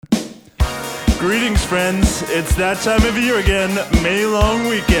Greetings, friends. It's that time of year again. May long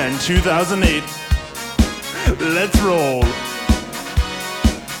weekend 2008. Let's roll.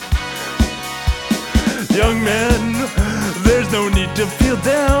 Young men, there's no need to feel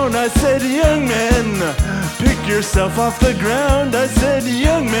down. I said, young men, pick yourself off the ground. I said,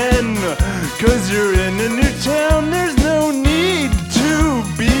 young men, 'cause you're in a new town. There's no need to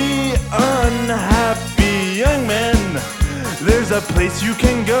be unhappy. Young men, there's a place you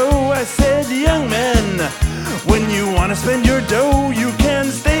can go. I said, young men, when you want to spend your dough, you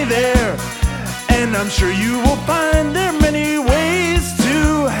can stay there. And I'm sure you will find there are many ways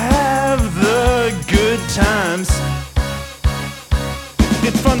to have the good times.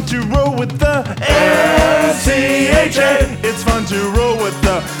 It's fun to roll with the MCHA. It's fun to roll with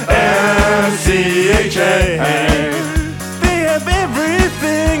the MCHA. They have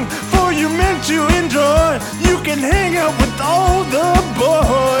everything for you men to enjoy. You can hang out with all the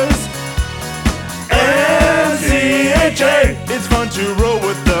boys. MCHA. It's fun to roll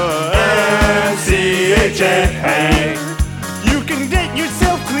with the MCHA. You can get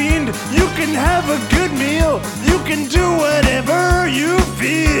yourself cleaned. You can have a good meal. You can do whatever you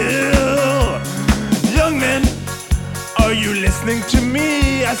feel. Young men, are you listening to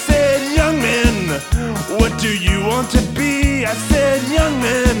me? I said, young men, what do you want to be? I said, young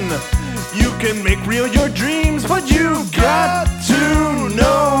men, you can make real your dreams, but you got to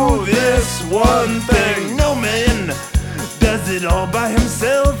know this one thing. No man does it all by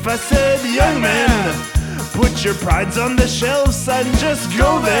himself. I said, young man, put your prides on the shelves and just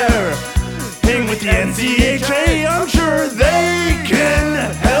go there. Hang with the NCHA, I'm sure they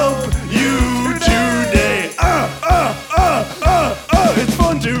can help you today. It's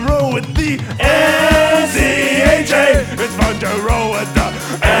fun to roll with the NCHA. It's fun to roll with the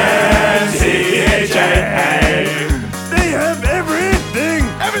NCHA. They have everything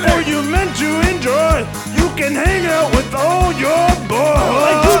for you men to enjoy. You can hang out with all your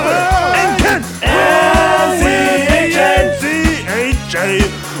boys. And can NCHA.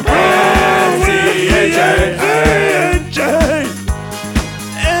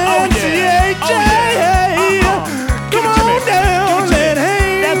 Come on down and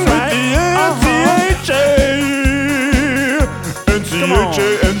hang with the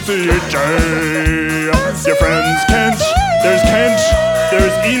NCHA. Your friends Kent, there's Kent,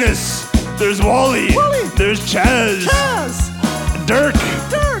 there's Enos, there's Wally, there's Chaz, Dirk.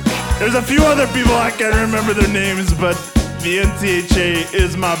 There's a few other people I can't remember their names, but the NCHA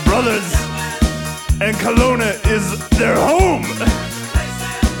is my brothers, and Kelowna is their home.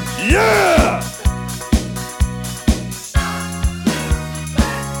 Yeah!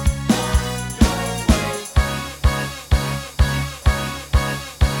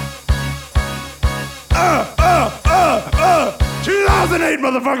 Uh, 2008,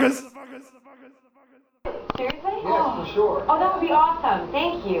 motherfuckers! Seriously? Yes, for sure. Oh, that would be awesome.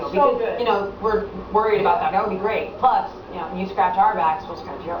 Thank you. So Because, good. you know, we're worried about that. That would be great. Plus, you know, you scratch our backs, we'll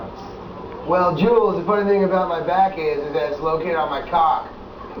scratch yours. Well, Jules, the funny thing about my back is that it's located on my cock.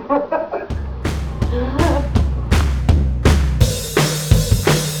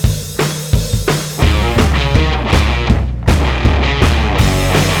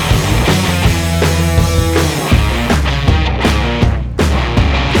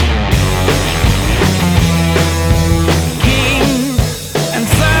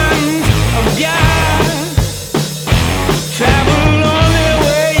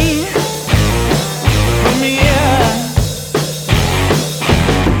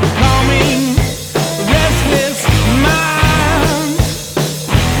 Rest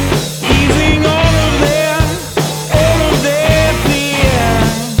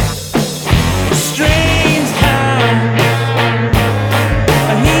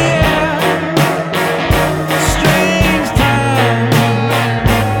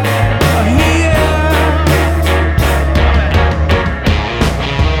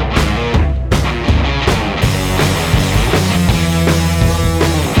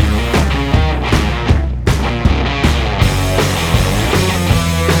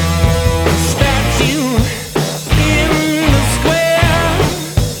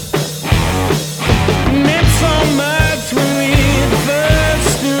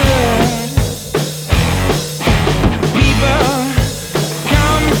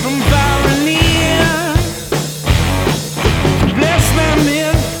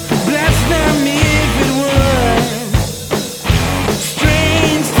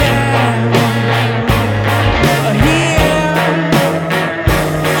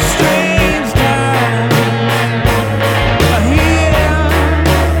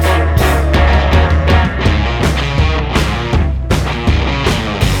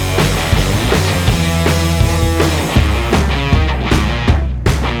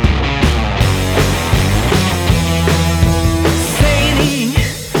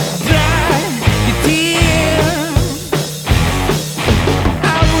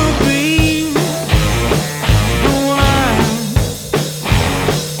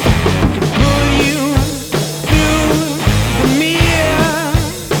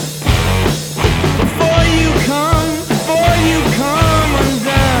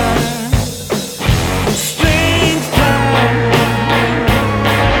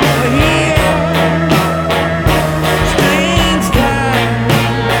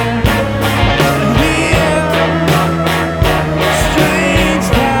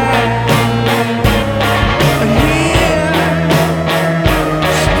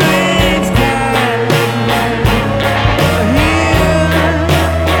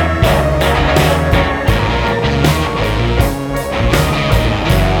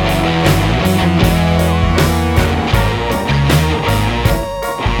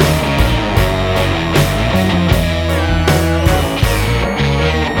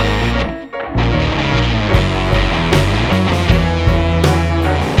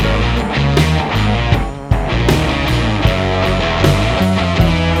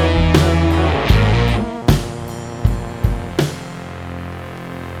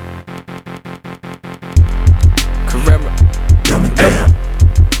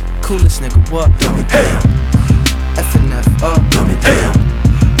coolest nigga, what? FNF,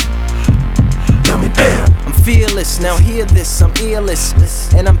 I'm fearless, now hear this, I'm earless,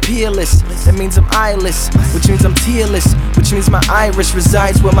 and I'm peerless, that means I'm eyeless, which means I'm tearless, which means my iris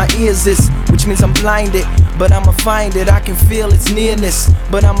resides where my ears is, which means I'm blinded, but I'ma find it, I can feel its nearness,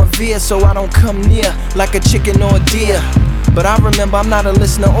 but I'm a veer so I don't come near, like a chicken or a deer. But I remember I'm not a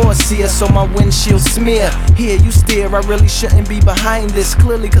listener or a seer, so my windshield smear. Here you steer, I really shouldn't be behind this,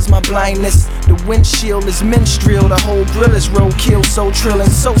 clearly cause my blindness. The windshield is minstrel, the whole grill is roadkill, so trill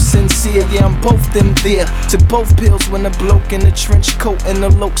and so sincere. Yeah, I'm both them there. Took both pills when the bloke in the trench coat and the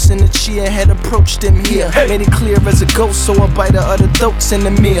lokes in the chair had approached him here. Made it clear as a ghost, so a biter of the throats in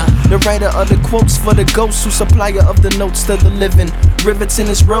the mirror. The writer of the quotes for the ghost, who supplier of the notes to the living. Rivets in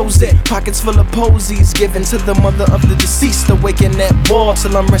his rosy, pockets full of posies given to the mother of the deceased. Awaken that wall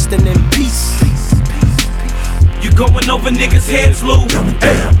till I'm resting in peace. You going over niggas' heads, Lou.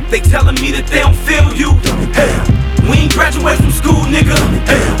 They telling me that they don't feel you. We ain't graduate from school, nigga.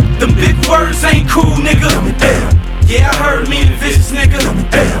 Them big words ain't cool, nigga. Yeah, I heard me and vicious, nigga.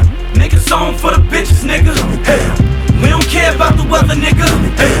 Niggas on for the bitches, nigga. We don't care about the weather, nigga.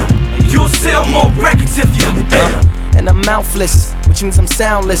 You'll sell more records if you. And I'm mouthless, which means I'm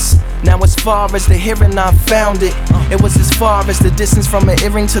soundless. Now as far as the hearing, I found it. It was as far as the distance from an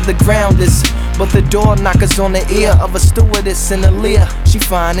earring to the ground is. But the door knockers on the ear of a stewardess in a leer. She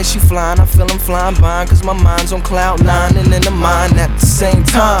fine and she flying, I feel I'm flying by, cause my mind's on cloud nine and in the mind at the same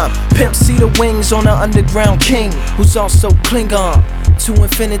time. Pimp see the wings on an underground king, who's also Klingon to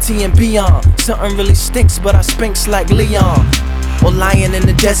infinity and beyond. Something really stinks, but I spinks like Leon. Or lying in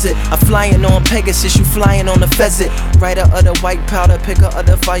the desert, I'm flying on Pegasus, you flying on a pheasant. Writer of the white powder, picker of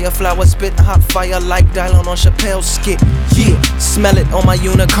the fire flower, spit hot fire like Dylan on Chappelle's skit. Yeah, smell it on my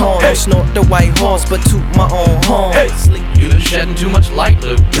unicorn. Don't snort the white horse, but toot my own horn. Sleep. You've been shedding too much light,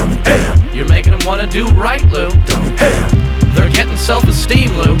 Lou. You're making them wanna do right, Lou. They're getting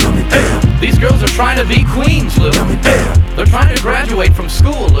self-esteem, Lou. These girls are trying to be queens, Lou. They're trying to graduate from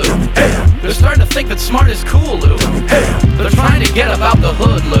school, Lou. They're starting to think that smart is cool, Lou. They're trying to get about the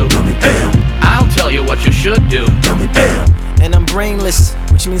hood, Lou. I'll tell you what you should do. And I'm brainless,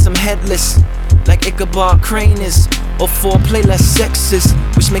 which means I'm headless, like Ichabod Crane is. Or foreplay less sexist,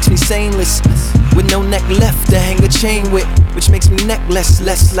 which makes me saneless, with no neck left to hang a chain with, which makes me necklace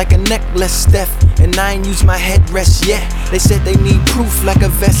less like a necklace Steph. And I ain't use my headrest yet. They said they need proof like a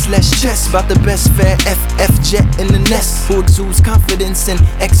vest less chest. About the best fair FF jet in the nest, who exudes confidence and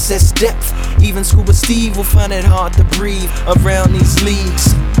excess depth. Even Scuba Steve will find it hard to breathe around these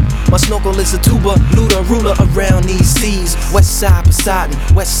leagues. My snorkel is a tuba, looter, ruler around these seas. West side beside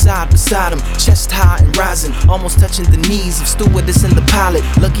him, chest high and rising, almost touching the knees of stewardess and the pilot.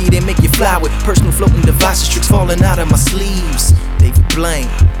 Lucky they make you fly with personal floating devices, tricks falling out of my sleeves. David Blaine,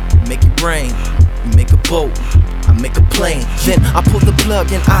 make your brain, you make a boat, I make a plane. Then I pull the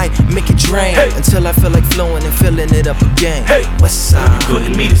plug and I make it drain, until I feel like flowing and filling it up again. West side. You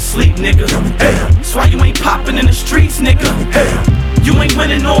putting me to sleep, nigga. That's why you ain't popping in the streets, nigga. You ain't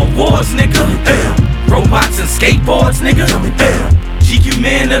winning no awards, nigga. Robots and skateboards, nigga. GQ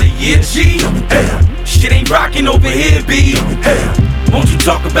Man of the Year, G. Shit ain't rocking over here, B. Won't you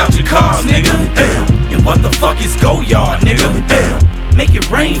talk about your cars, nigga? And what the fuck is Goyard, nigga? Make it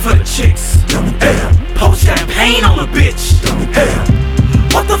rain for the chicks. Pour champagne on a bitch.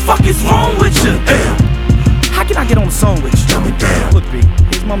 What the fuck is wrong with you? How can I get on the song with you? Look, B,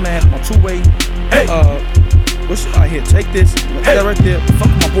 here's my man, my two-way. What's here? Take this. That right there.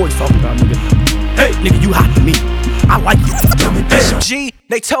 Fuck my boys talking about, nigga. Hey, nigga, you hot to me. I like you. Bishop G,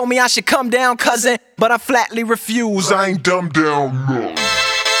 they told me I should come down, cousin, but I flatly refuse. I ain't dumbed down, no.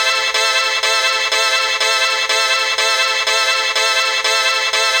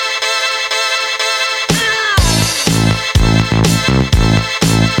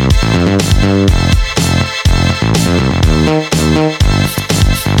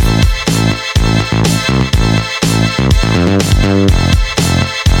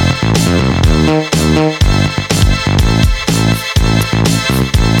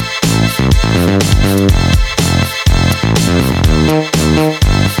 Thank you.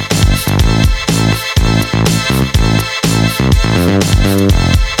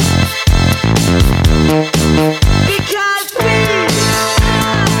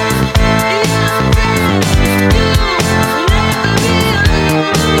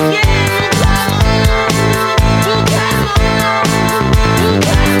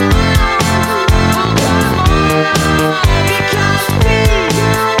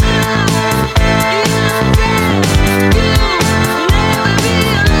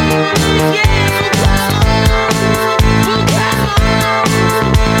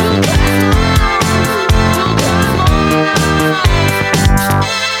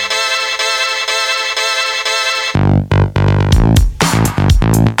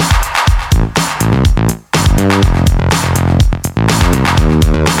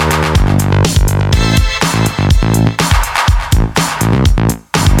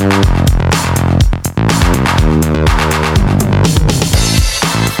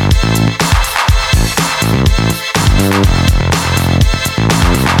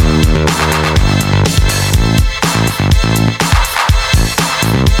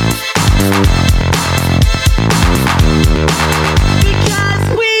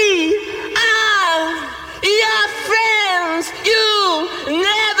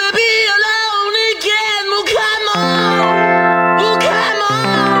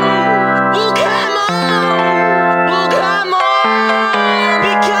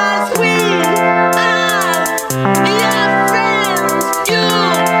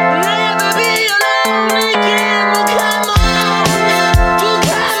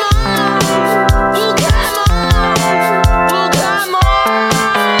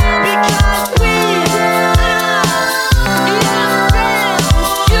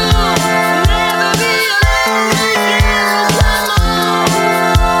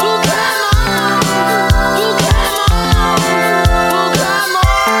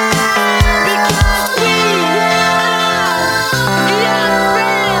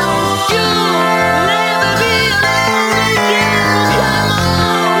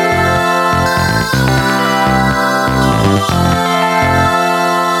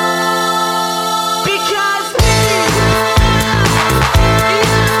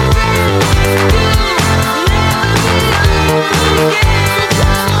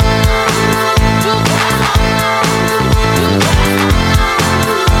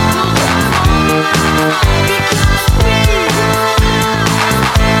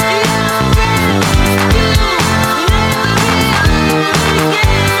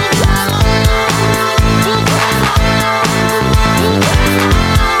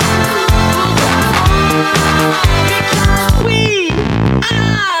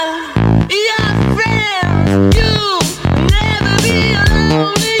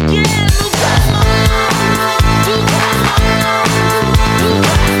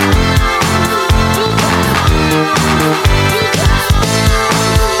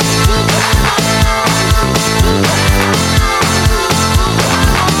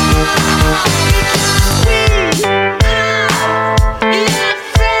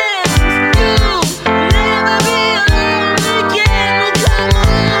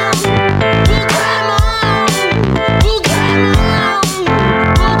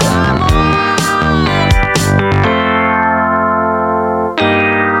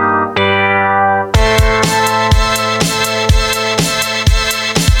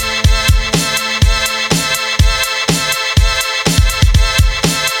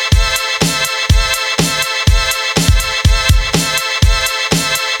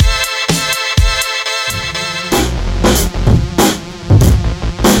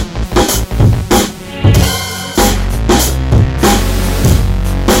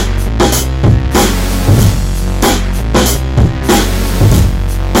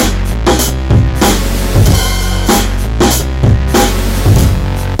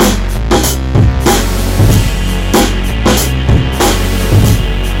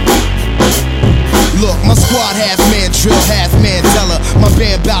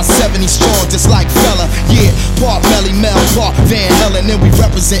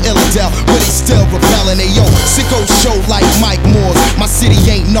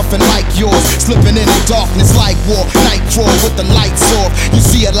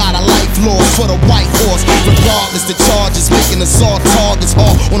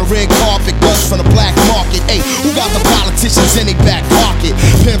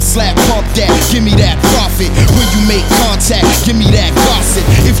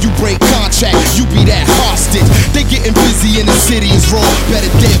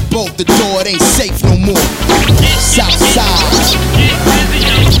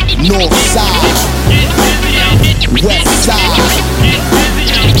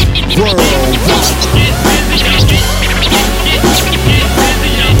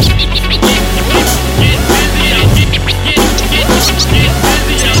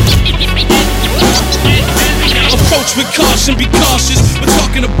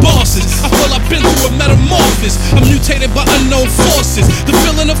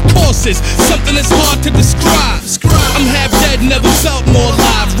 Something that's hard to describe. I'm half dead, never felt more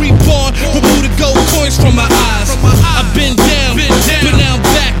alive. Reborn, remove the gold coins from my eyes. I've been down, but now I'm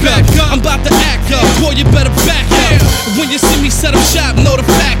back up. I'm about to act up, boy, you better back up. When you see me set up shop, know to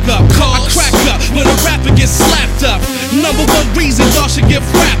pack up. I crack up when a rapper gets slapped up. Number one reason y'all should give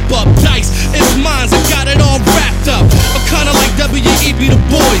rap up. Dice, it's mine, I got it all wrapped up. I'm kinda like W.E.B. Du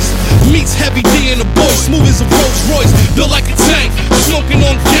Bois meets Heavy D and the boys, smooth as a Rolls Royce, built like a tank, smoking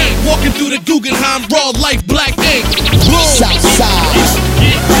on gang, walking through the Guggenheim, raw life, black ink. South side,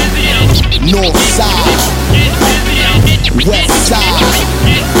 north side, west side,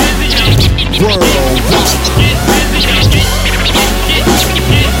 worldwide.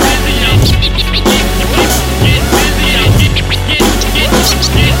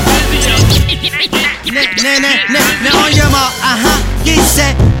 Now on your mark, get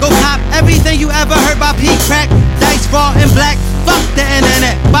set, go cop everything you ever heard by P Crack, Dice Raw and Black. Fuck the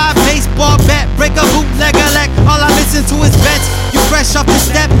internet, buy a baseball bat, break a bootleg elect. All I listen to is bets. You fresh off the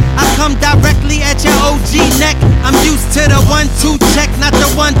step, I come directly at your OG neck. I'm used to the 1-2 check, not the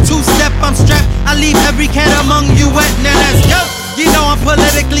 1-2 step. I'm strapped, I leave every cat among you wet. Now let's go. You know I'm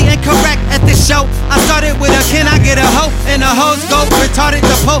politically incorrect at this show. I started with a can I get a hoe? And the hoes go retarded.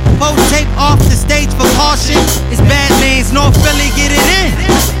 The po tape off the stage for caution. It's bad names, North Philly, get it in.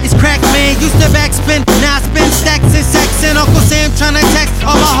 It's crack man, used to backspin. Now I spin stacks and sacks. And Uncle Sam tryna tax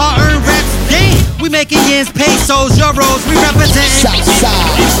all my hard-earned raps. Damn, we making yens, pesos, euros. We represent South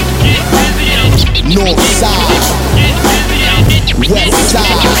side, north side, west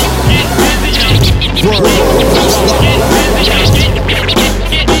side, worldwide.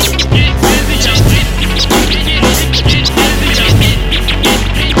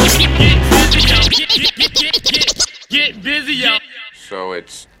 Get busy, yo. So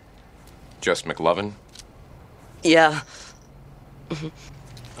it's just McLovin? Yeah.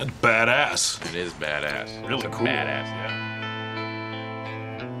 That's badass. It is badass. Really cool. Badass, yeah.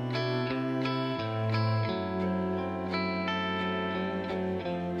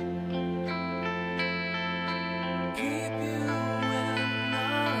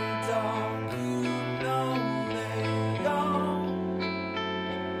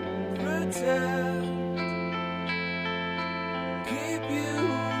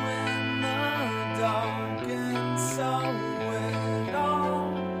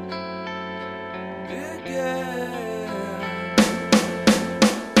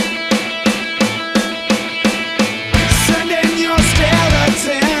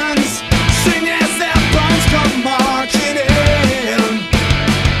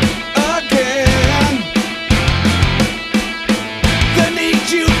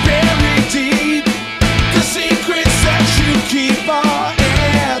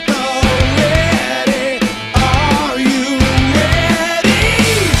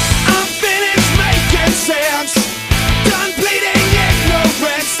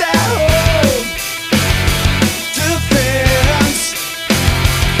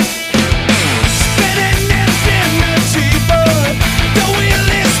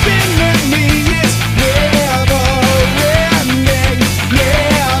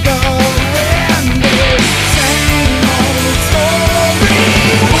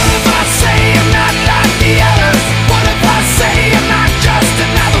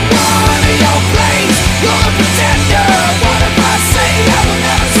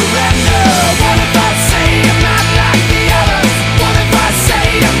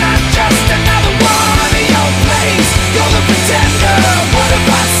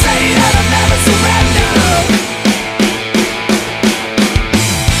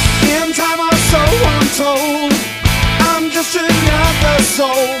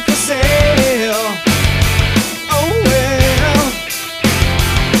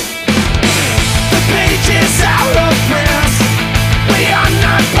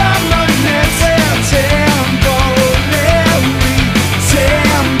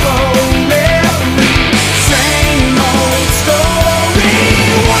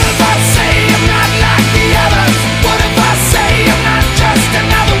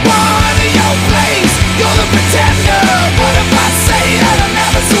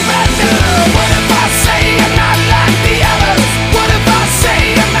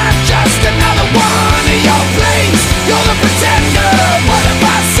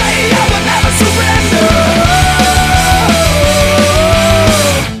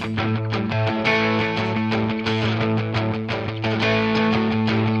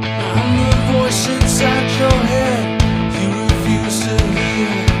 crush inside your head. You refuse to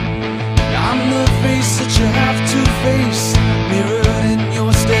hear. I'm the face that you have to face, mirrored in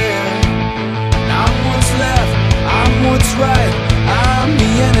your stare. I'm what's left, I'm what's right, I'm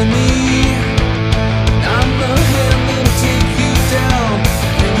the enemy. I'm the hand that'll take you down,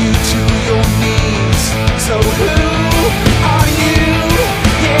 bring you to your knees. So who are you?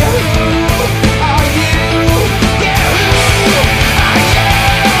 Yeah, who are you? Yeah, who are you?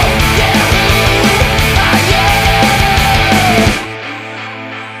 Yeah, who are you?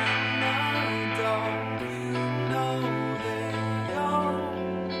 Don't you know that you're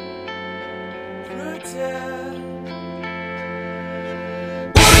pretend?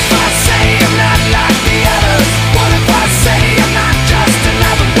 What if I say I'm not like the others? What if I say I'm not just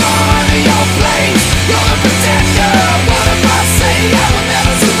another one of your plays? You're the pretender. What if I say I will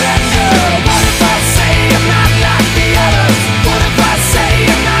never surrender? What if I say I'm not like the others? What if I say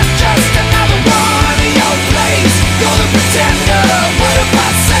I'm not just another one of your plays? You're the pretender. What if I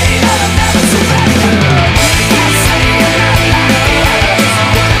say that I'll never surrender? What if I say I'm not like the others?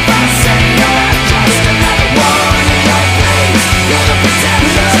 What if I say I'm not just another one of your plays? You're the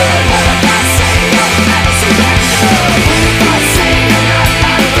pretender. What if I say I will never surrender? What if I say I'm not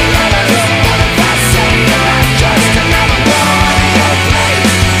like the others? What if I say I'm not just another one of your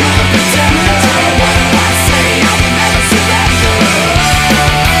plays? You're the pretender. What if I say I will never surrender?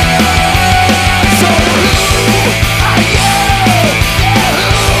 So who are you? Yeah,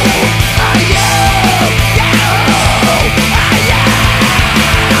 who are you? Yeah, who are you?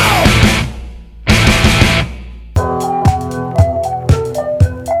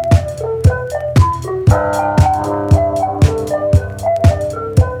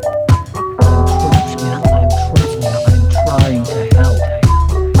 trying to help.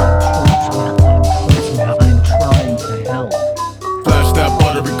 I'm trying to help. Flash that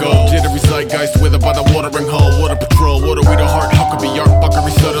buttery gold, jittery zeitgeist withered by the watering hole. Water patrol, water we the heart, Huckabee, Yark,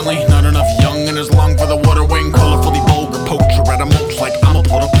 Buckery suddenly. Not enough young in his lung for the water wing. Colorfully vulgar, poacher at a mulch like I'ma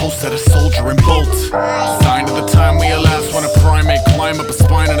put a post at a soldier and bolt. Sign of the time we elapse when a primate climb up a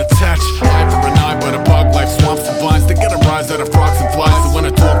spine and attach. Eye for an eye by the bog life, swamps and vines to get a rise out of frogs and flies. So when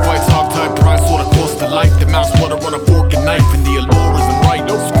a dog fights hog-tied prize, sort of cost to life. The mouse water on a fork and knife, and the allure isn't right.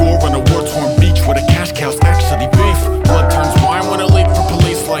 No score on a war-torn beach where the cash cows actually beef. Blood turns wine when a leak for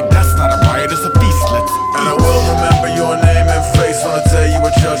police, like that's not a riot, it's a beast. Let's and I will remember your name and face on the day you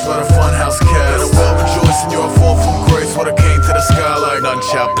were judged by the funhouse cast. And I will rejoice in your fall from grace when I came to the sky like none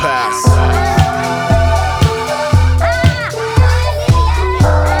shall pass.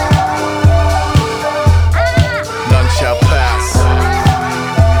 None shall pass.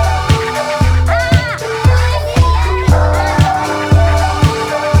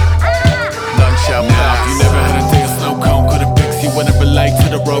 None shall pass. Now, if you never had a day of snow cone, couldn't fix, you wouldn't relate to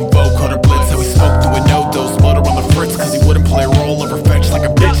the rowboat. Caught a blitz, how he spoke to a no-dose. Motor on the fritz, cause he wouldn't play a role or fetch like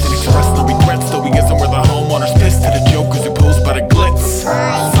a bitch. And express no regrets, though he isn't where the homeowner's pissed to the jokers who pose by the glitz.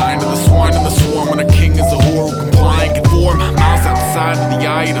 Sign of the swine and the swarm when a king is a whore who comply and conform. Miles outside of the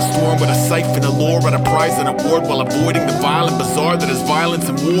eye of the storm with a siphon, a lure, at a prize and award while avoiding the violent bazaar that is violence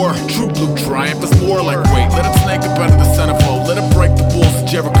and war. True blue triumph is more like wait, let it snake up out of the centerfold, let it break the walls of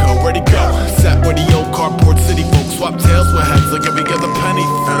Jericho. Ready go, sat where the old cardboard city folks swap tails with heads like every other penny.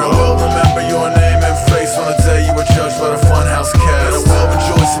 And I will remember your name and face on the day you were judged by the funhouse cast. And I will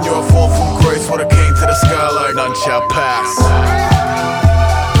rejoice in your fall from grace when I came to the sky like none shall pass.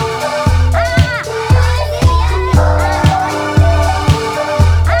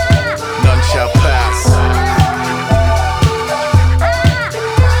 None shall pass.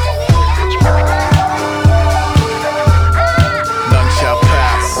 None shall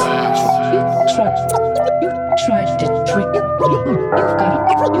pass. Tried to trick you.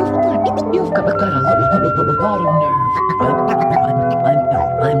 You've got a lot of nerve. I'm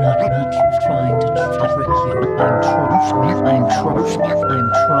not trying to trick you. I'm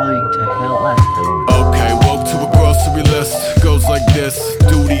trying to help. Okay, woke to a grocery list. Goes like this: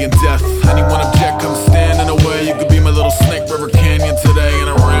 duty and death. Anyone object, come stand in the way. You could be my little Snake River Canyon today. And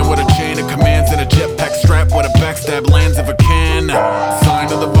I ran with a chain of commands and a jetpack strap with a backstab lands if I can.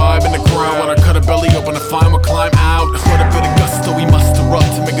 Sign of the vibe in the crowd when I cut a belly open to find what climb out. What a bit of gusto we muster up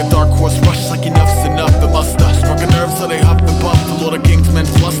to make a dark horse rush like enough's enough. It must have struck a nerve so they huff and puff. The Lord of Kings men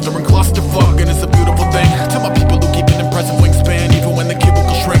fluster and clusterfuck, and it's a beautiful thing. To my people who keep an impressive wingspan, even when the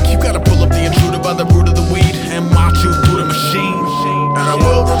cubicle shrink, you gotta pull up the intruder by the root of the weed and march you through the machine. And I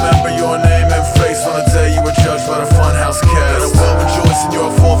will remember your name and face on the day you were judged by the funhouse cast. And I will rejoice in your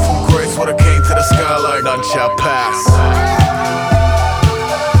fall from grace when I came to the sky like none shall pass.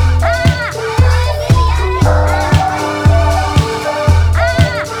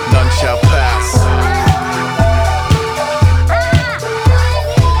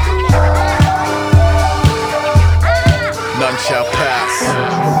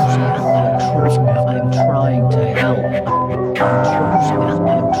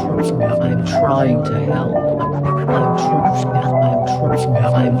 trying to help. I'm trying to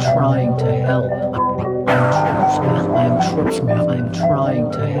help. I'm trying to help.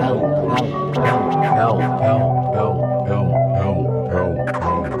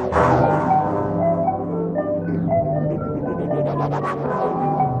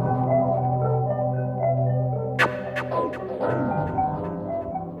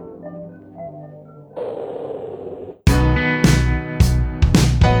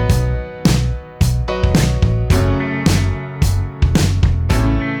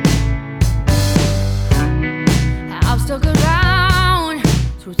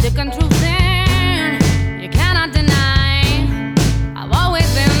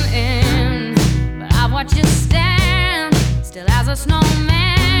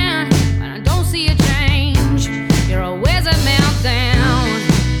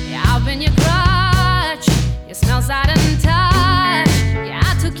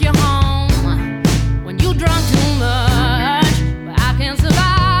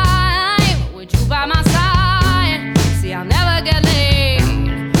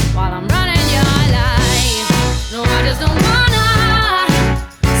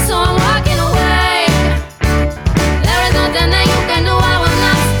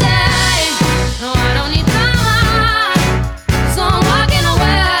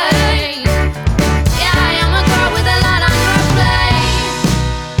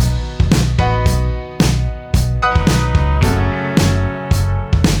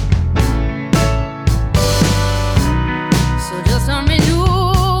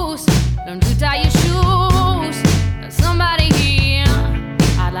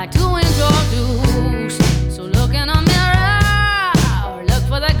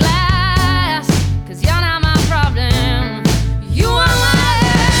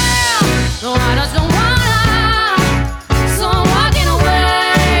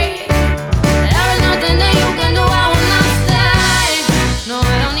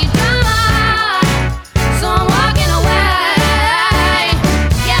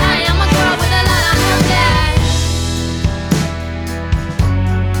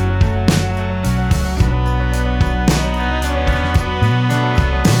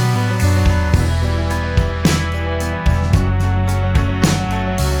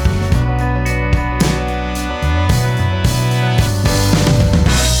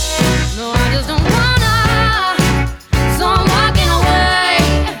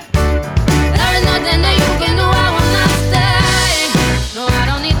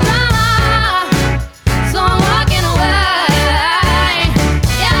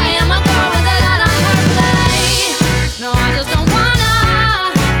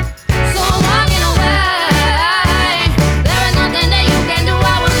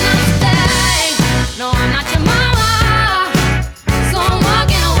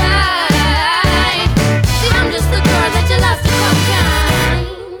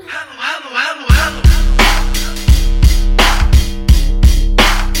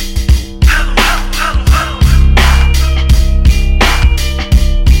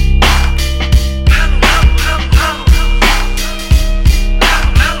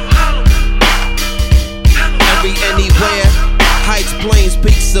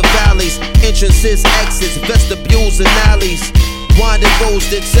 Entrances, exits, vestibules, and alleys. Winding roads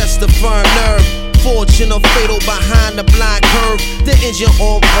that test the firm nerve. Fortune or fatal behind the blind curve. The engine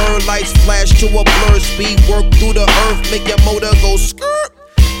on burn, lights flash to a blur. Speed work through the earth, make your motor go skirt.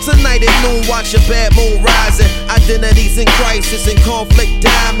 Tonight at noon, watch a bad moon rising. Identities in crisis and conflict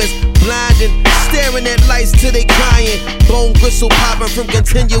diamonds. Blinding, staring at lights till they crying. Bone gristle popping from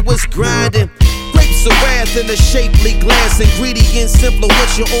continuous grinding. Grapes of wrath in a shapely glass. Ingredients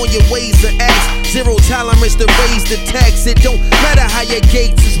influential on your ways to act. Zero tolerance to raise the tax. It don't matter how your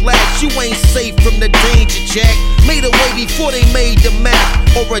gates is latched. You ain't safe from the danger, Jack. Made a way before they made the map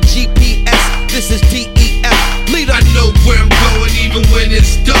or a GPS. This is DEF. Leader. I know where I'm going even when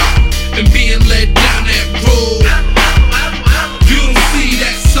it's dark and being led down that road. You don't see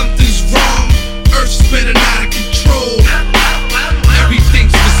that something's wrong. Earth's spinning out of control.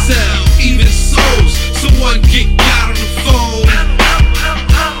 Everything's for sale, even souls. Someone get out on the phone.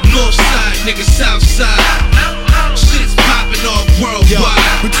 North side, nigga, south side. Shit's popping off worldwide.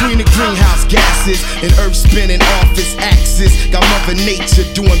 Between the greenhouse gases and earth spinning off its axis, got Mother Nature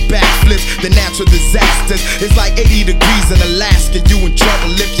doing backflips. The natural disasters, it's like 80 degrees in Alaska. You in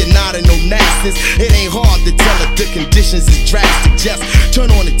trouble if you're not in no NASA's. It ain't hard to tell if the conditions is drastic. Just turn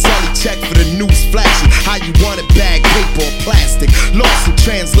on the telly, check for the news flashing. How you want it, bag, paper or plastic. Lost in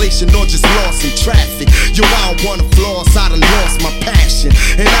translation or just lost in traffic. Yo, I don't wanna floss, I done lost my passion.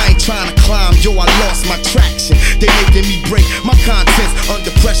 And I ain't trying to climb, yo, I lost my traction. They making me break my contents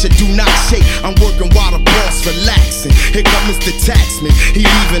under pressure. pressure do not shake. I'm working while the boss relaxing. Here come Mr. Taxman, he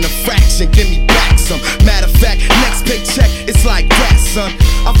leaving a fraction, give me back some. Matter of fact, next paycheck, it's like that, son.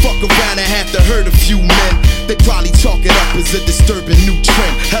 I fuck around and have to hurt a few men. They probably chalk it up as a disturbing new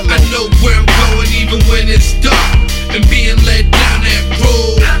trend. Hello. I know where I'm going even when it's dark and being led down that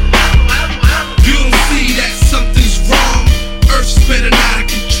road. You don't see that something's wrong. Earth's spinning out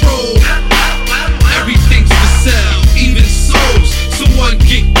of control. Everything's for sale, even souls. Someone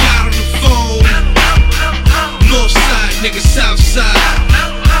get got on the phone. North side, nigga, south side.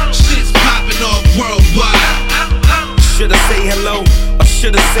 Shit's popping off worldwide. Should I say hello or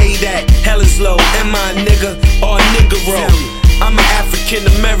should I say that? Hell is low, am I a nigga or a nigga roll? I'm an African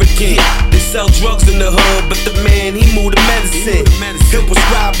American. They sell drugs in the hood, but the man, he move the medicine. He'll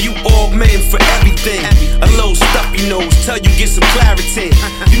prescribe you all men for everything. A little stuffy nose, tell you get some clarity.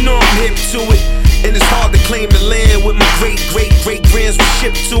 You know I'm hip to it, and it's hard to claim the land with my great-great-great-grands were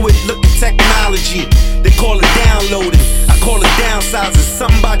shipped to it. Look at technology, they call it downloading. I call it downsizing,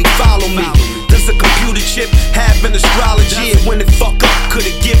 somebody follow me. Does a computer chip have an astrology? And when it fuck up, could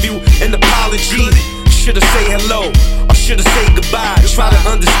it give you an apology? Should I say hello or should I say goodbye? Try to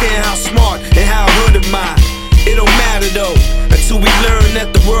understand how smart and how hood am I. It don't matter though, until we learn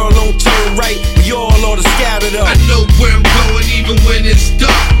that the world don't turn right. We all ought to scatter though. I know where I'm going even when it's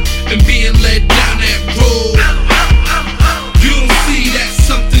dark and being led down that road. You don't see that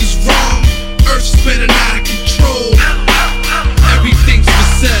something's wrong. Earth's spinning out of control. Everything's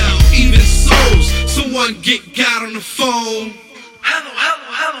for sale, even souls. Someone get got on the phone. Hello, hello,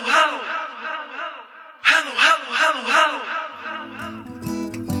 hello, hello. Hello, hello, hello, hello.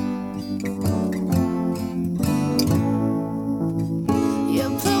 You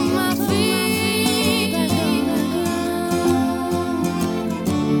put my feet back on the ground.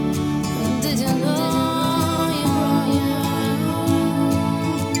 Did you know you're wrong?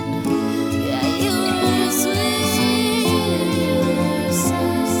 Yeah, you were sweet.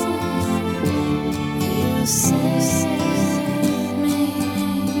 You said me.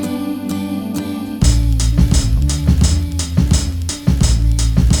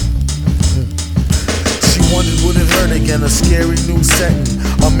 Would it hurt again? A scary new setting.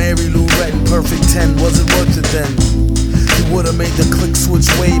 A Mary Lou Retton, perfect 10. Was it worth it then? You would've made the click switch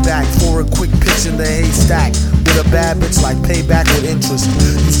way back for a quick pitch in the haystack. With a bad bitch like payback with interest.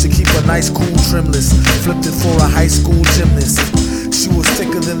 Used to keep a nice cool trimless. Flipped it for a high school gymnast. She was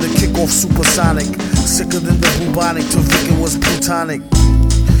thicker than the kickoff supersonic. Sicker than the bubonic. To Vic it was plutonic.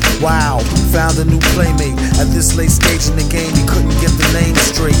 Wow, found a new playmate. At this late stage in the game, he couldn't get the name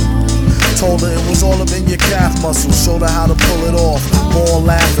straight. Told her it was all up in your calf muscle. Showed her how to pull it off. More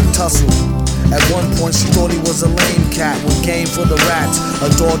laugh and tussle. At one point she thought he was a lame cat with game for the rats. A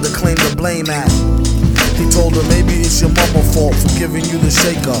dog to claim the blame at. He told her maybe it's your mama fault for giving you the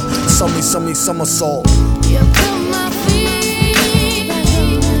shaker. Summy somersault. You put my feet back on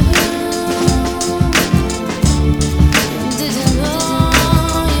the ground. Did you know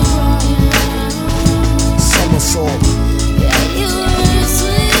you're wrong? Somersault. Yeah, you were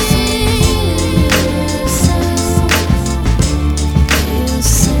sweet.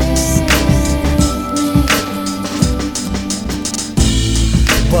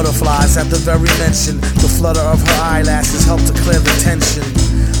 Butterflies at the very mention. The flutter of her eyelashes helped to clear the tension.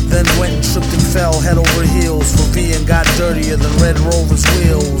 Then went and tripped and fell head over heels for V and got dirtier than Red Rover's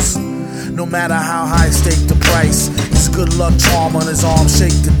wheels. No matter how high stake the price, his good luck charm on his arm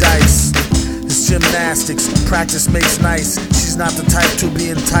shake the dice. His gymnastics, practice makes nice. She's not the type to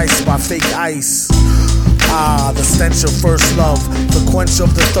be enticed by fake ice. Ah, the stench of first love. The quench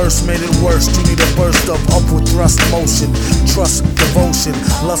of the thirst made it worse. You need a burst of upward thrust motion. Trust, devotion.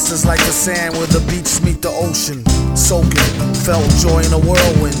 Lust is like the sand where the beach meet the ocean. Soaking, felt joy in a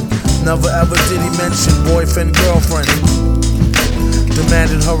whirlwind. Never ever did he mention boyfriend, girlfriend.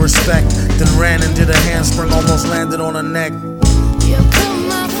 Demanded her respect, then ran and did a handspring, almost landed on her neck. You put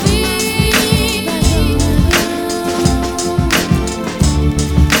my feet back on the ground.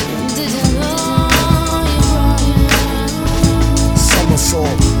 Did you know you're wrong?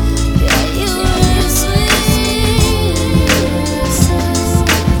 Somersault. Yeah, you were sweet. You said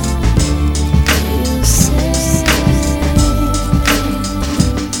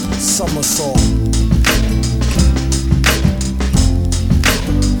Somersault.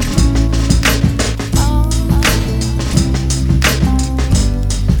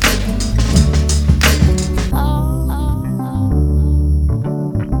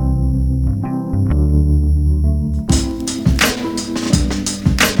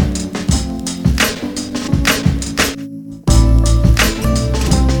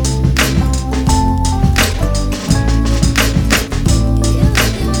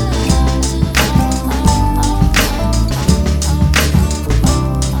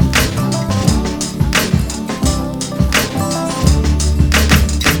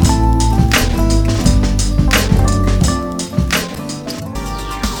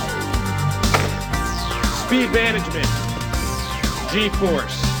 speed management.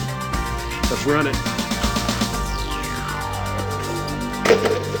 G-force. Let's run it.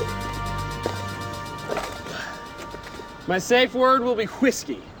 My safe word will be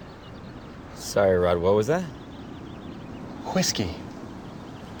whiskey. Sorry, Rod, what was that? Whiskey.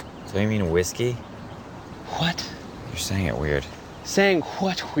 Do you mean whiskey? What? You're saying it weird. Saying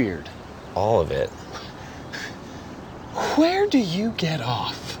what weird? All of it. Where do you get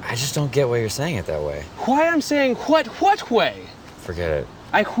off? I just don't get why you're saying it that way. Why I'm saying what way? Forget it.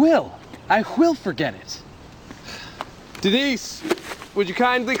 I will forget it. Denise, would you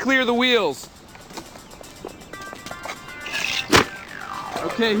kindly clear the wheels?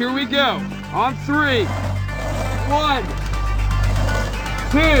 Okay, here we go. On 3. 1,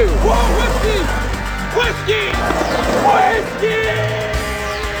 2. Whoa, whiskey! Whiskey! Whiskey!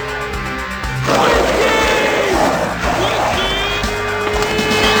 Whiskey!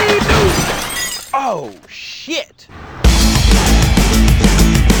 Oh, shit!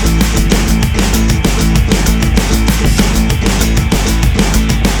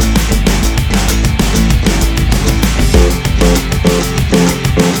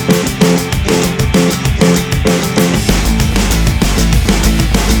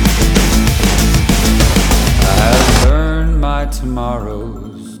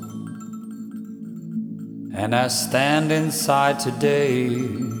 Tomorrows, and I stand inside today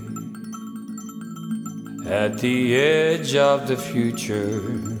at the edge of the future,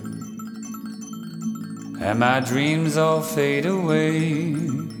 and my dreams all fade away.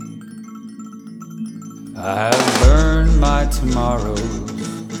 I have burned my tomorrows,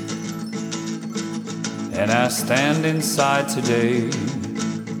 and I stand inside today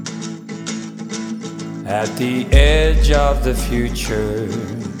at the edge of the future,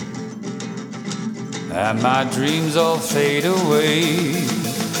 and my dreams all fade away.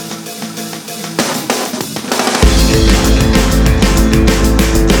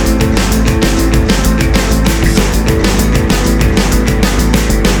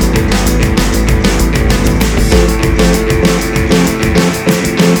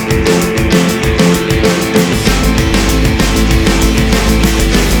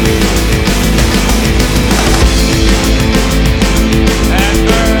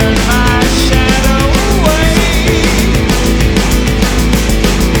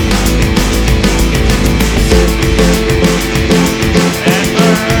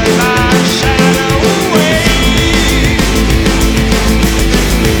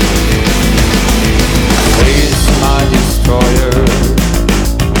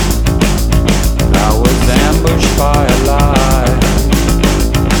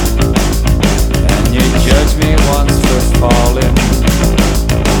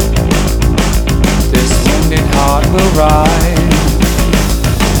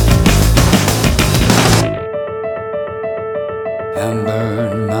 And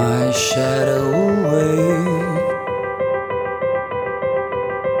burn my shadow away.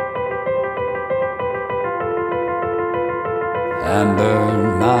 And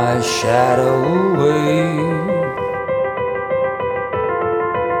burn my shadow away.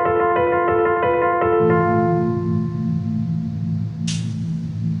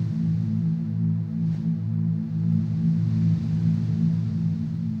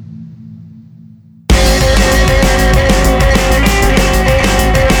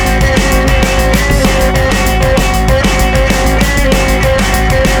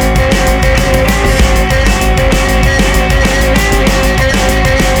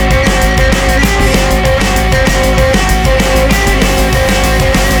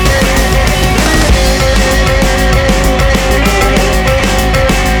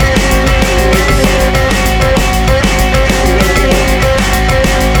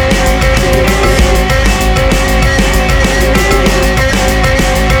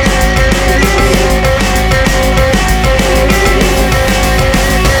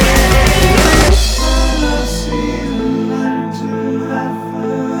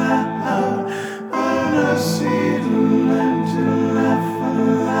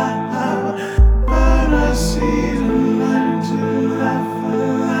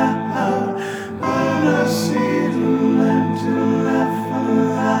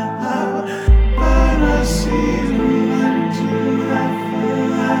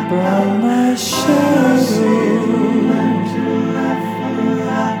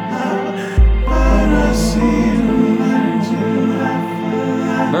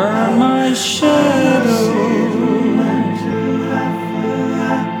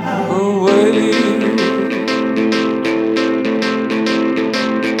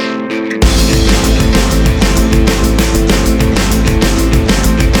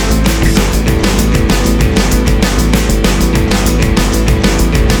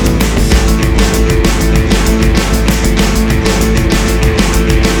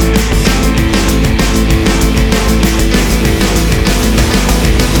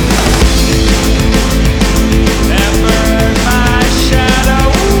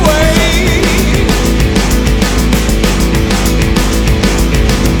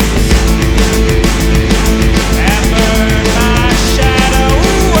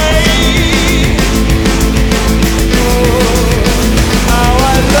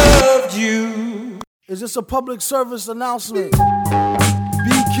 It's just a public service announcement. Be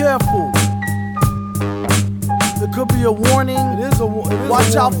careful. There could be a warning.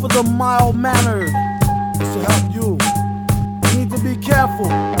 Watch out for the mild-mannered. It's to help you. You need to be careful.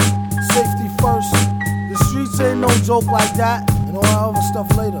 Safety first. The streets ain't no joke like that. And all that other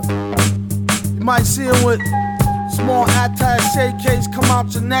stuff later. You might see it with small attaché case come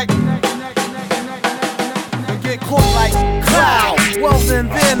out your neck. Get caught like cloud. Well then,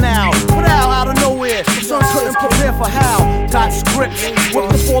 there now. Put out of nowhere. The son couldn't prepare for how. Got scripts,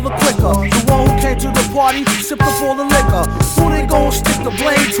 whipped up all the quicker. The one who came to the party, sipped up all the liquor. Who they gon' stick the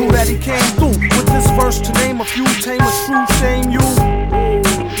blame to that he came through? With this verse to name a few, tame a shrew, shame you.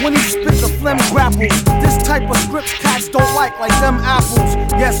 When he spit the phlegm grapple, this type of scripts cats don't like them apples.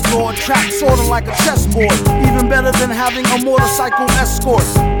 Yes, Lord, track sorta like a chessboard. Even better than having a motorcycle escort.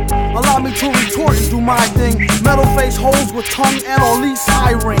 Allow me to retort and do my thing. Metal face holes with tongue and or least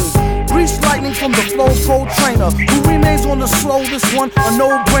eye ring. Grease lightning from the Flow Pro trainer. Who remains on the slow, this one a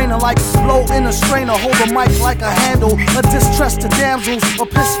no-brainer. Like blow in a strainer, hold a mic like a handle. A distress to damsels, a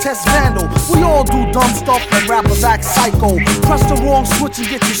piss test vandal. We all do dumb stuff and rappers act psycho. Press the wrong switch and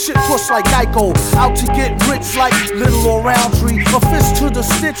get your shit pushed like Geico. Out to get rich like Little or Roundtree. A fist to the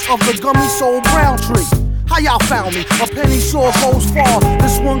stitch of the gummy soul brown tree. How y'all found me? A penny sure goes far.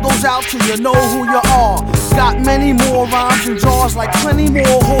 This one goes out till you know who you are. Got many more rhymes and jars, like plenty more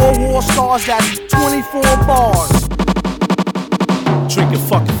whore war stars. That's 24 bars. Drinking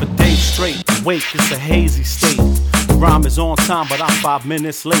fucking for days straight. Wake, it's a hazy state. The rhyme is on time, but I'm 5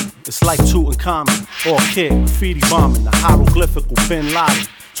 minutes late. It's like Tutankhamun or a kid graffiti bombing. The hieroglyphical Bin Laden.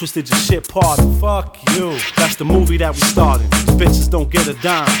 Twisted your shit party. Fuck you. That's the movie that we started. These bitches don't get a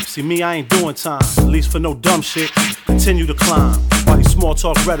dime. See me, I ain't doing time. At least for no dumb shit. Continue to climb. While these small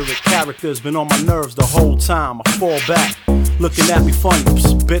talk rhetoric characters been on my nerves the whole time. I fall back. Looking at me funny.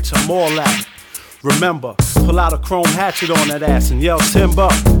 Psst, bitch, I'm all that. Remember, pull out a chrome hatchet on that ass and yell timber.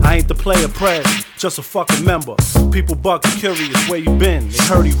 I ain't the player prez, just a fucking member. People bugging curious where you been. They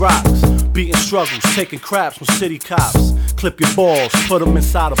heard he rocks. Beating struggles, taking craps with city cops. Clip your balls, put them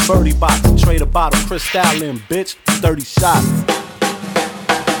inside a birdie box and trade a bottle Cristal in, bitch, 30 shots.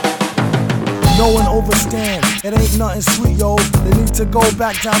 Know and overstand, it ain't nothing sweet, yo. They need to go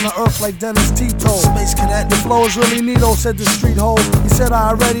back down to earth like Dennis Tito. Space Cadet, the flow is really neato, said the street hoe. He said I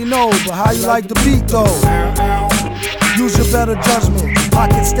already know, but how you like the beat though? Use your better judgment,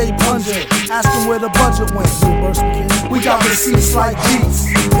 pockets stay pungent. Ask them where the budget went. We got receipts like beats.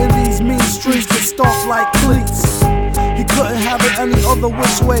 In these mean streets that stomp like cleats. He couldn't have it any other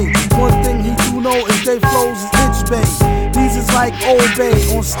which way. One thing he do know is they flows is itch bay. These is like Old Bay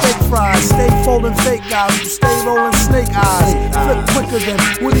on steak fries. Stay folding fake guys who stay rolling snake eyes. Flip quicker than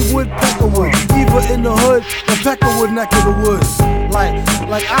Woody Woodpecker would. Either in the hood or Peckerwood neck of the woods.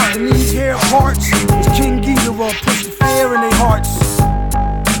 Like out in these hair parts is King Ghidorah. Push the fear in their hearts.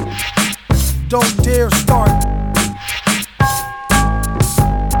 Don't dare start.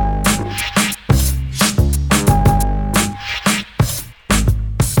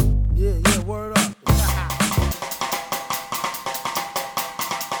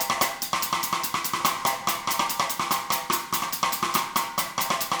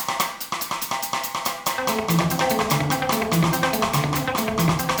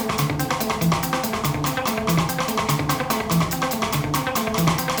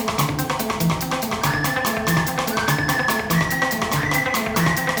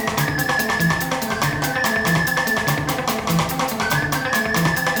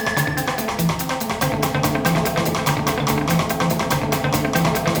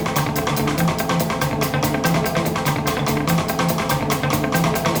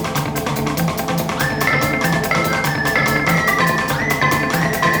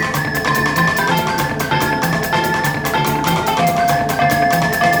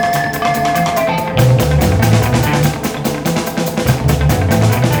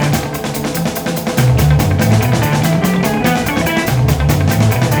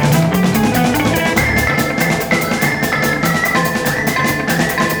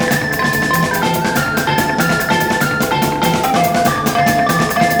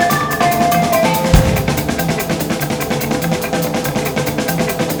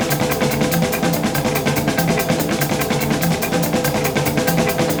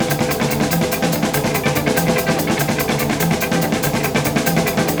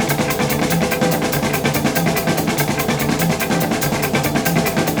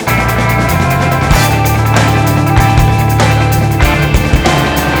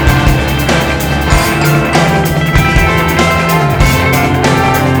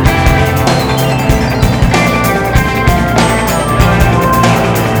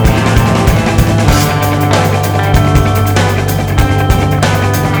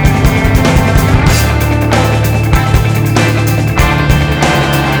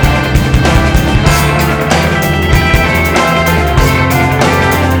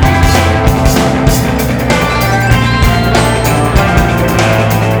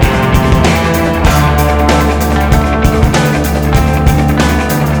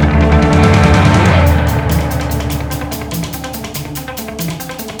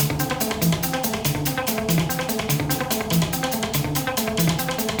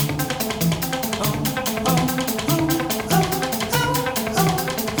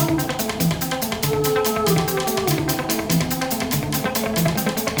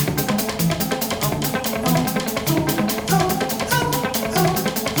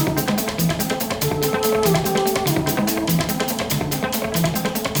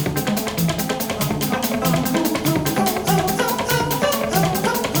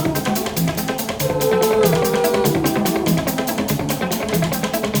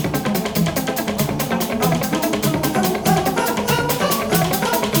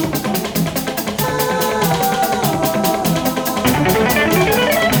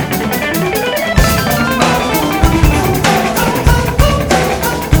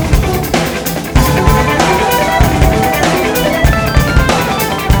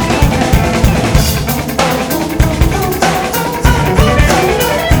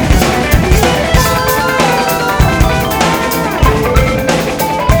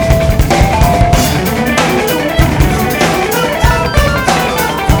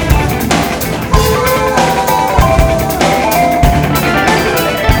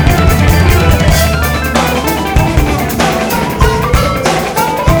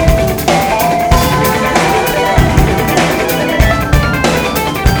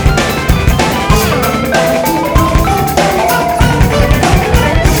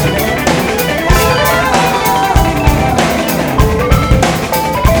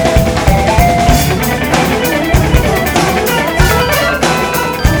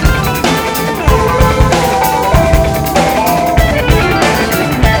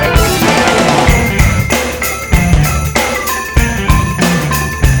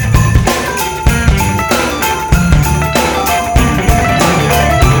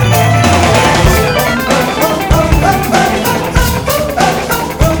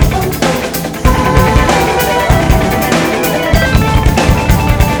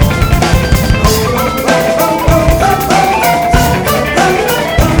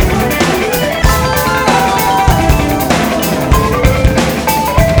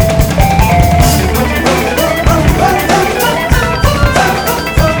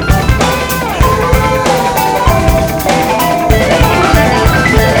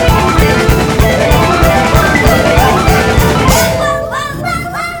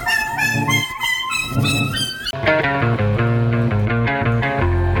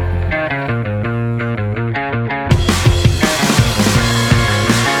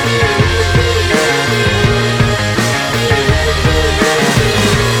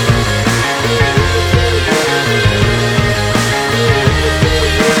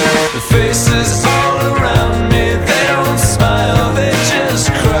 tires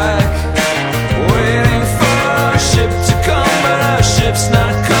crack, waiting for our ship to come, but our ship's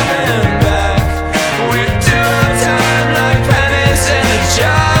not coming back. We do our time like pennies in a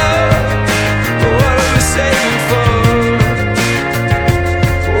jar. What are we saving for?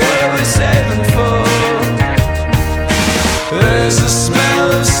 What are we saving for? There's a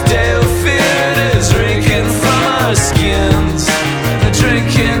smell of stale fear, it is reeking from our skins. And the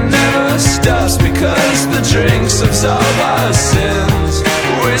drinking never stops because the drinks absolve our sins.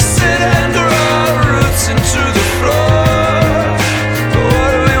 We sit and grow our roots into the floor.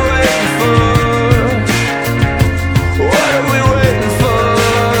 What are we waiting for? What are we waiting for?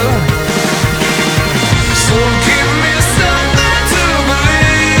 So give me something to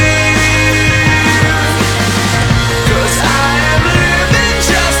believe, 'cause I am living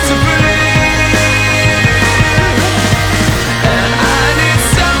just to believe. And I need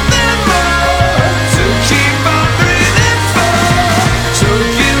something more to keep on breathing for. So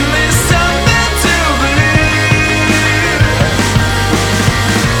give me something to believe.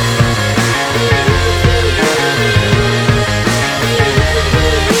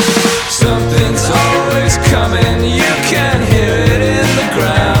 Something's always coming, you can hear it in the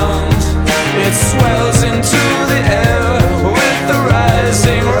ground. It swells into the air with the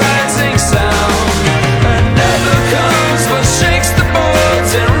rising sound. Another comes but shakes the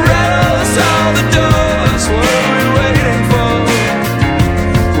boards and rattles all the doors. What are we waiting for?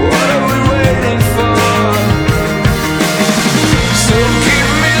 What are we waiting for? So give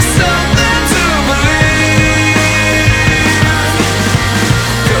me something to believe,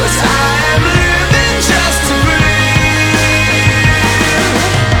 'cause I am living just to believe.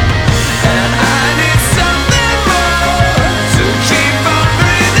 And I need something more to keep on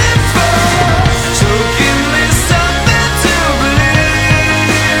breathing for. So give me something to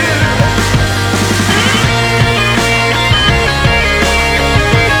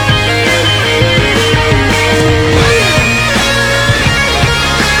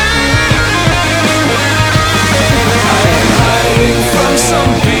hiding from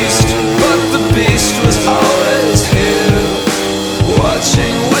some beast, but the beast was always here,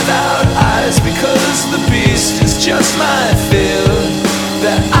 watching without eyes, because the beast is just my fear.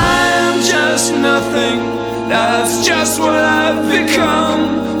 That I am just nothing, that's just what I've become.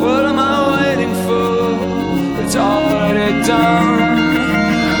 What am I waiting for? It's already done.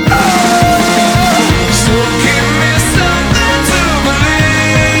 So give me something to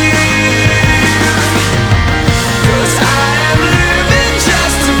believe, 'cause I am living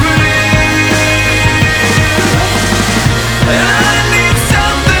just to believe. And I need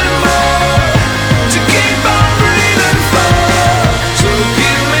something more to keep on breathing for. So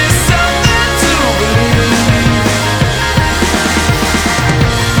give me something to believe.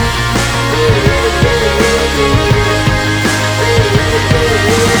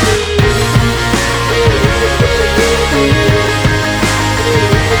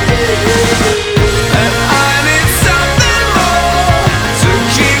 And I need something more to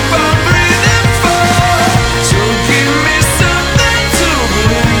keep on breathing for. So give me something to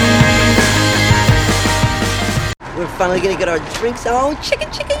believe. We're finally gonna get our drinks on. Chicken,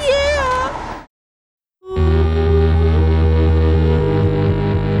 yeah!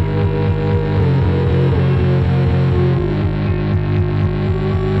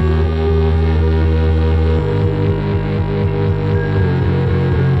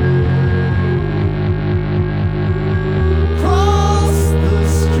 Cross the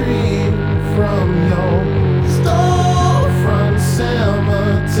street from your storefront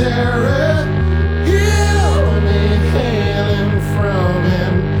cemetery. Hear me hailing from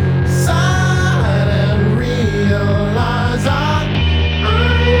inside and realize I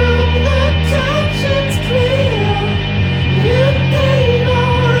am the conscience clear. You pain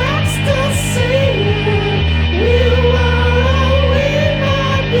or ecstasy. We were all we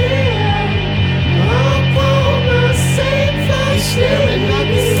might be. Upon the same flash, staring at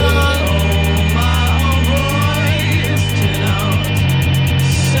the sun.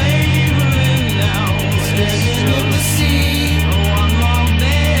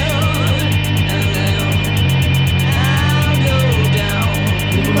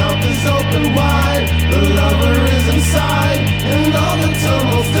 Mouth is open wide, the lover is inside, and all the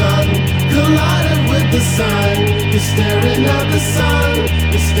tumult's done. Collided with the sign, you're staring at the sun,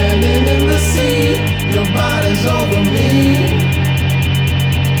 you're standing in the sea, your body's over me.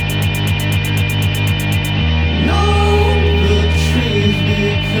 Know the trees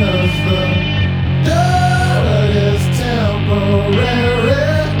because the dirt is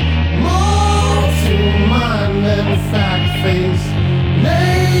temporary. More to mind than fact face.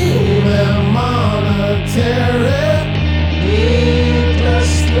 Name and monetary.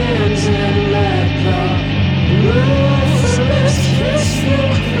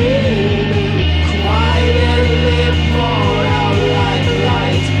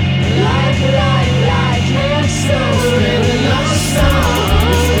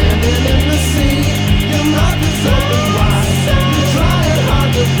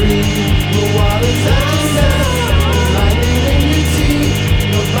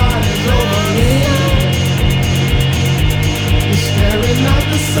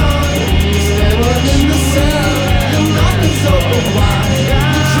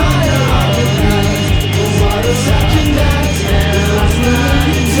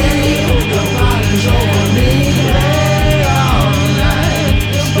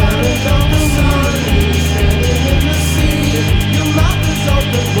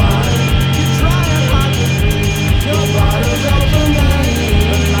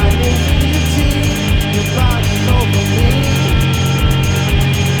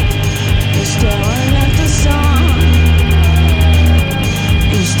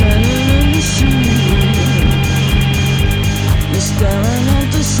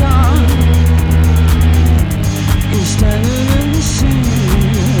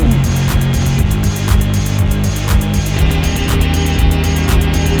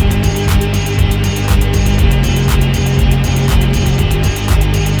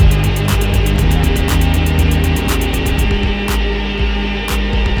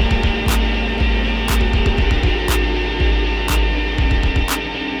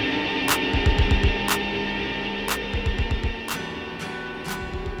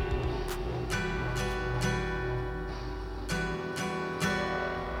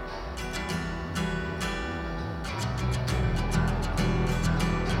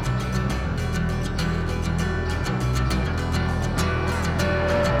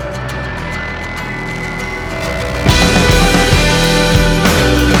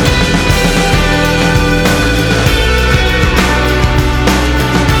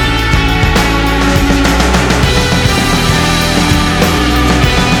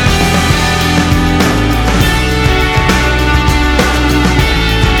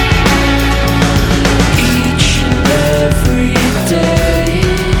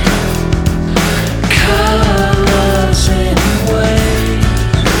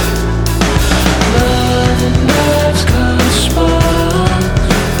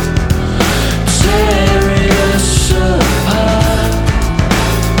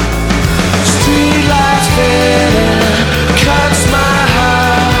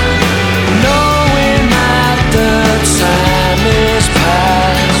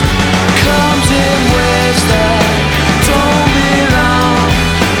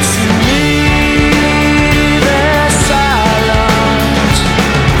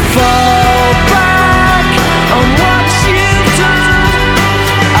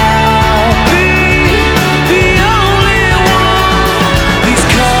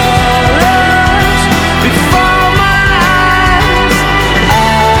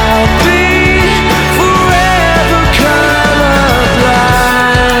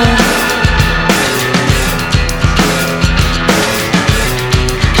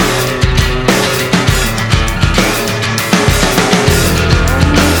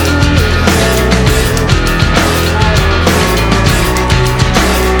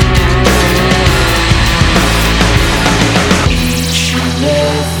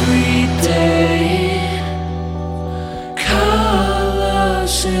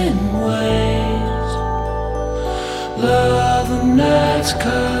 lights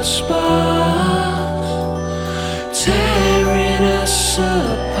cosmos, tearing us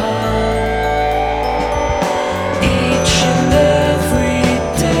apart. Each and every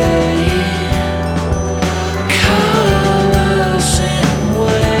day, colors and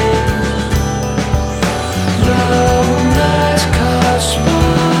waves. Long lights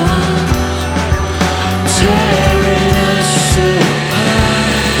cosmos, tearing us apart.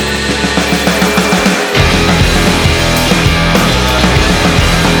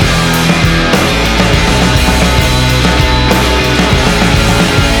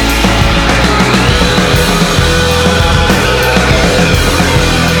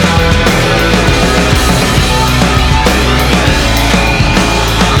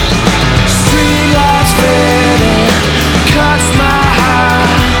 Streetlights fading, cuts my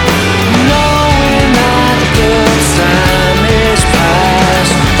heart, knowing that good time is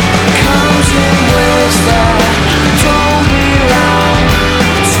past. Comes in ways that don't belong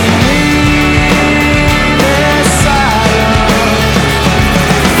to me. There's silence.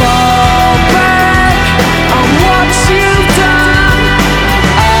 Fall back on what you've done.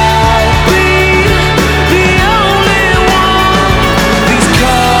 I'll be the only one. These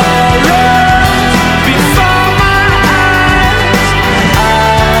colors before my eyes.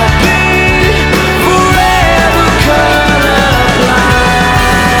 I'll be forever colorblind.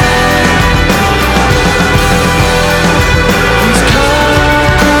 These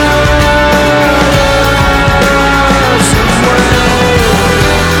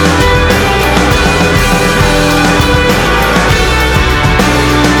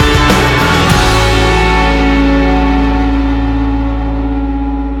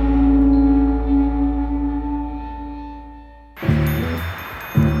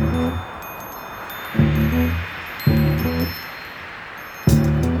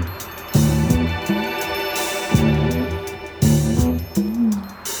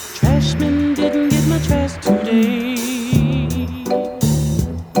Trashmen didn't get my trash today.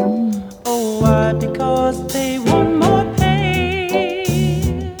 Oh, why? Because they want more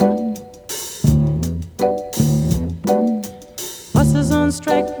pay. Buses on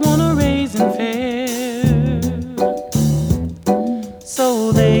strike wanna raise and fare,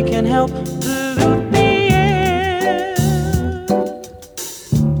 so they can help pollute the air.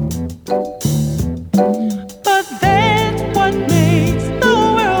 But that's what makes the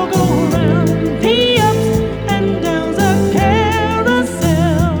world go round. The ups and downs of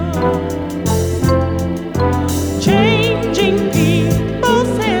carousel, changing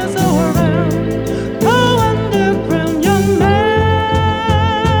people's hands around. Go underground, young man.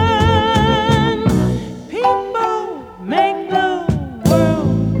 People make the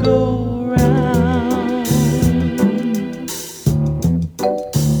world go round.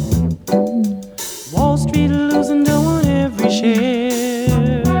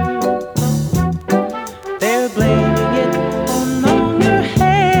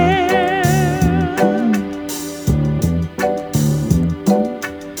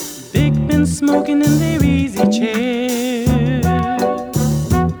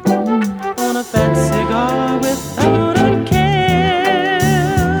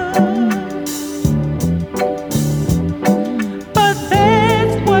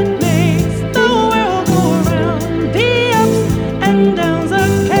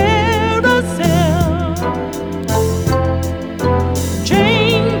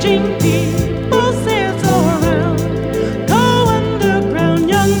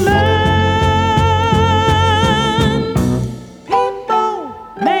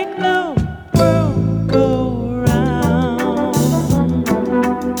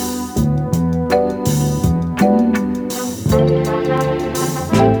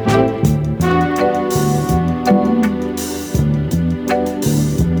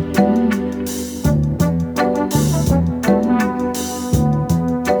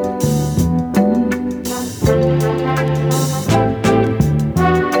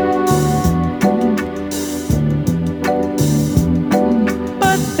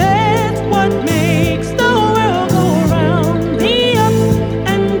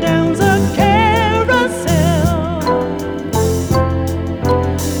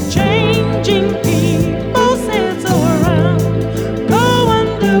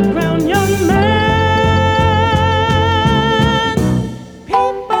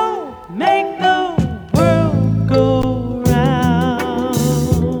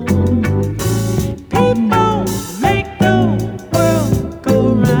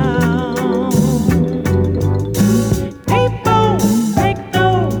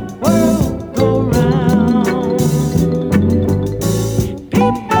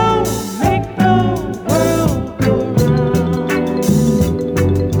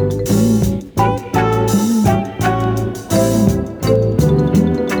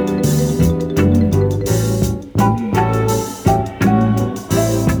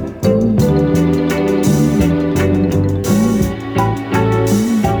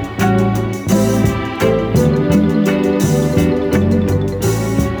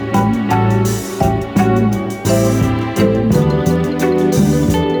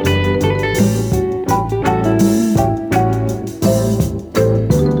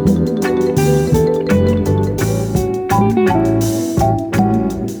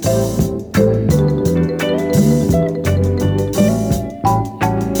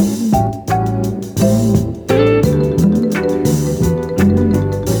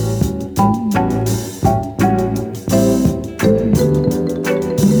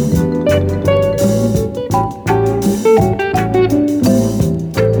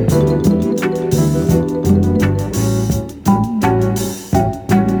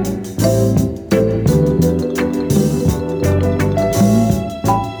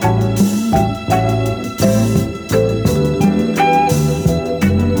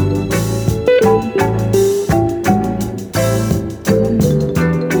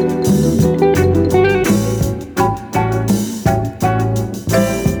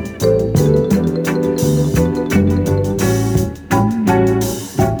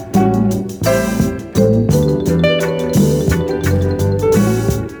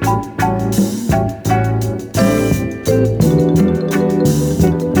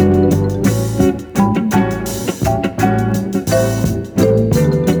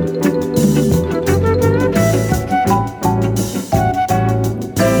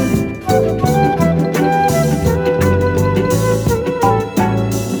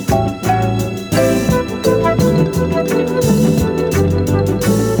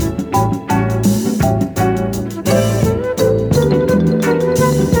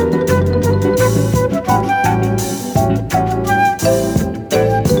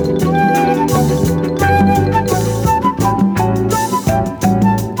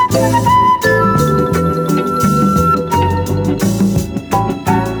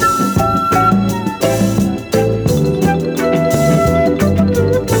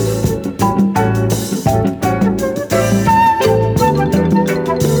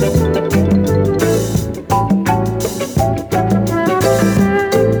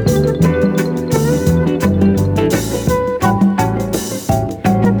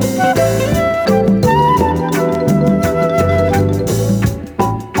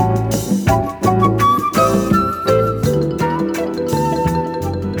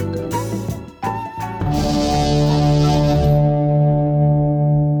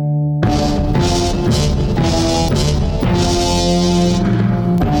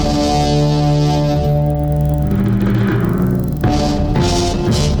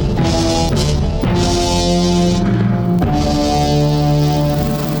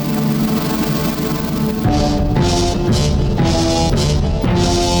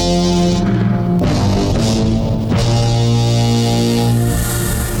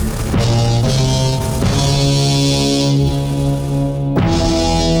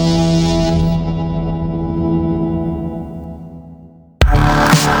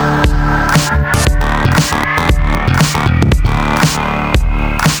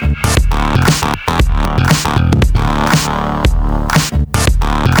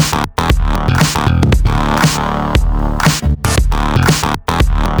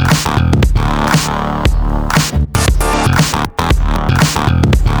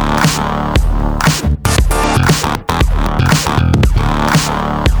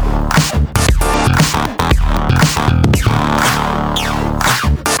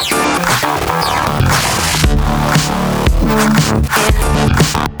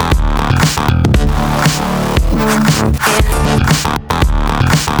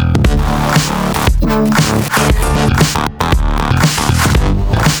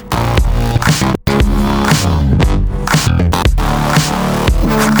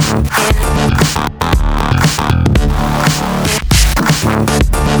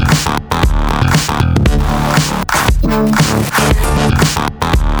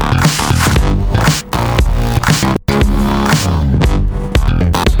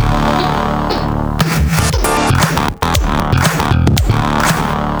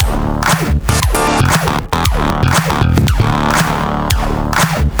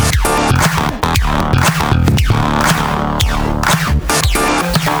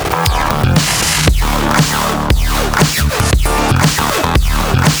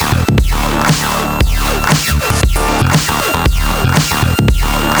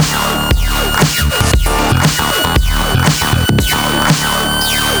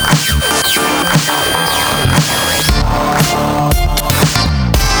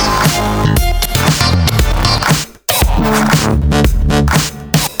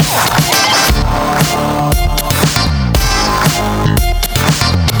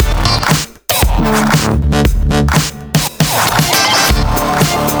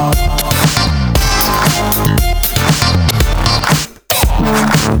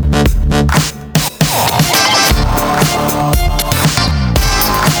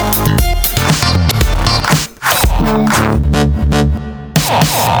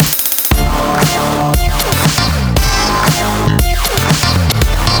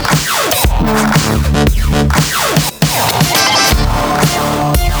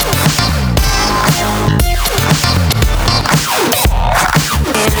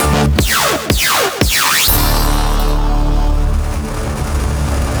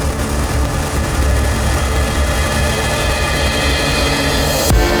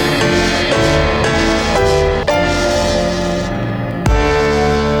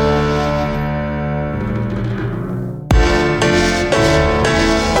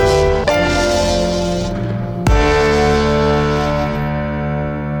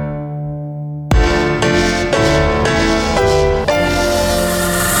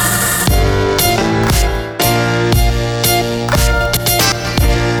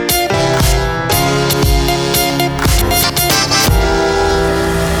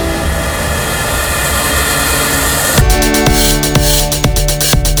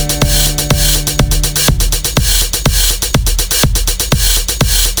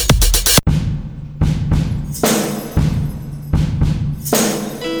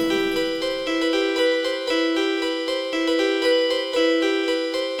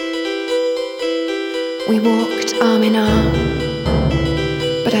 We walked arm in arm,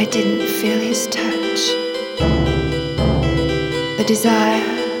 but I didn't feel his touch. The desire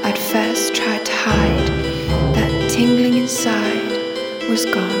I'd first tried to hide, that tingling inside, was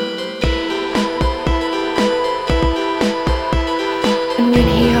gone. And when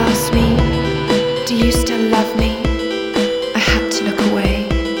he asked me, "Do you still love me?" I had to look away.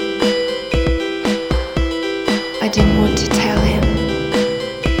 I didn't want to tell him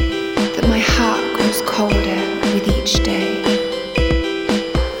that my heart grows colder with each day.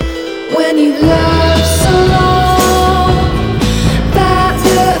 When you love so long that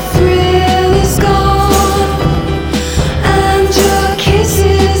the thrill is gone, and your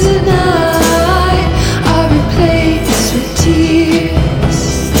kisses at night are replaced with tears,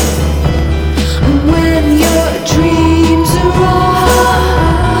 and when your dreams are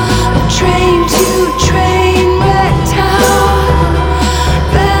on a train to train wreck town,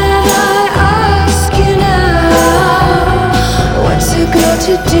 then I ask you now, what's a girl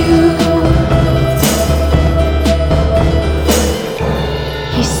to do?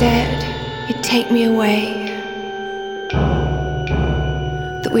 He said he'd take me away,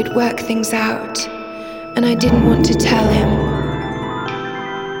 that we'd work things out, and I didn't want to tell him.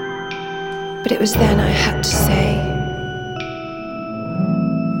 But it was then I had to say,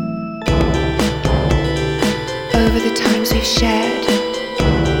 over the times we've shared,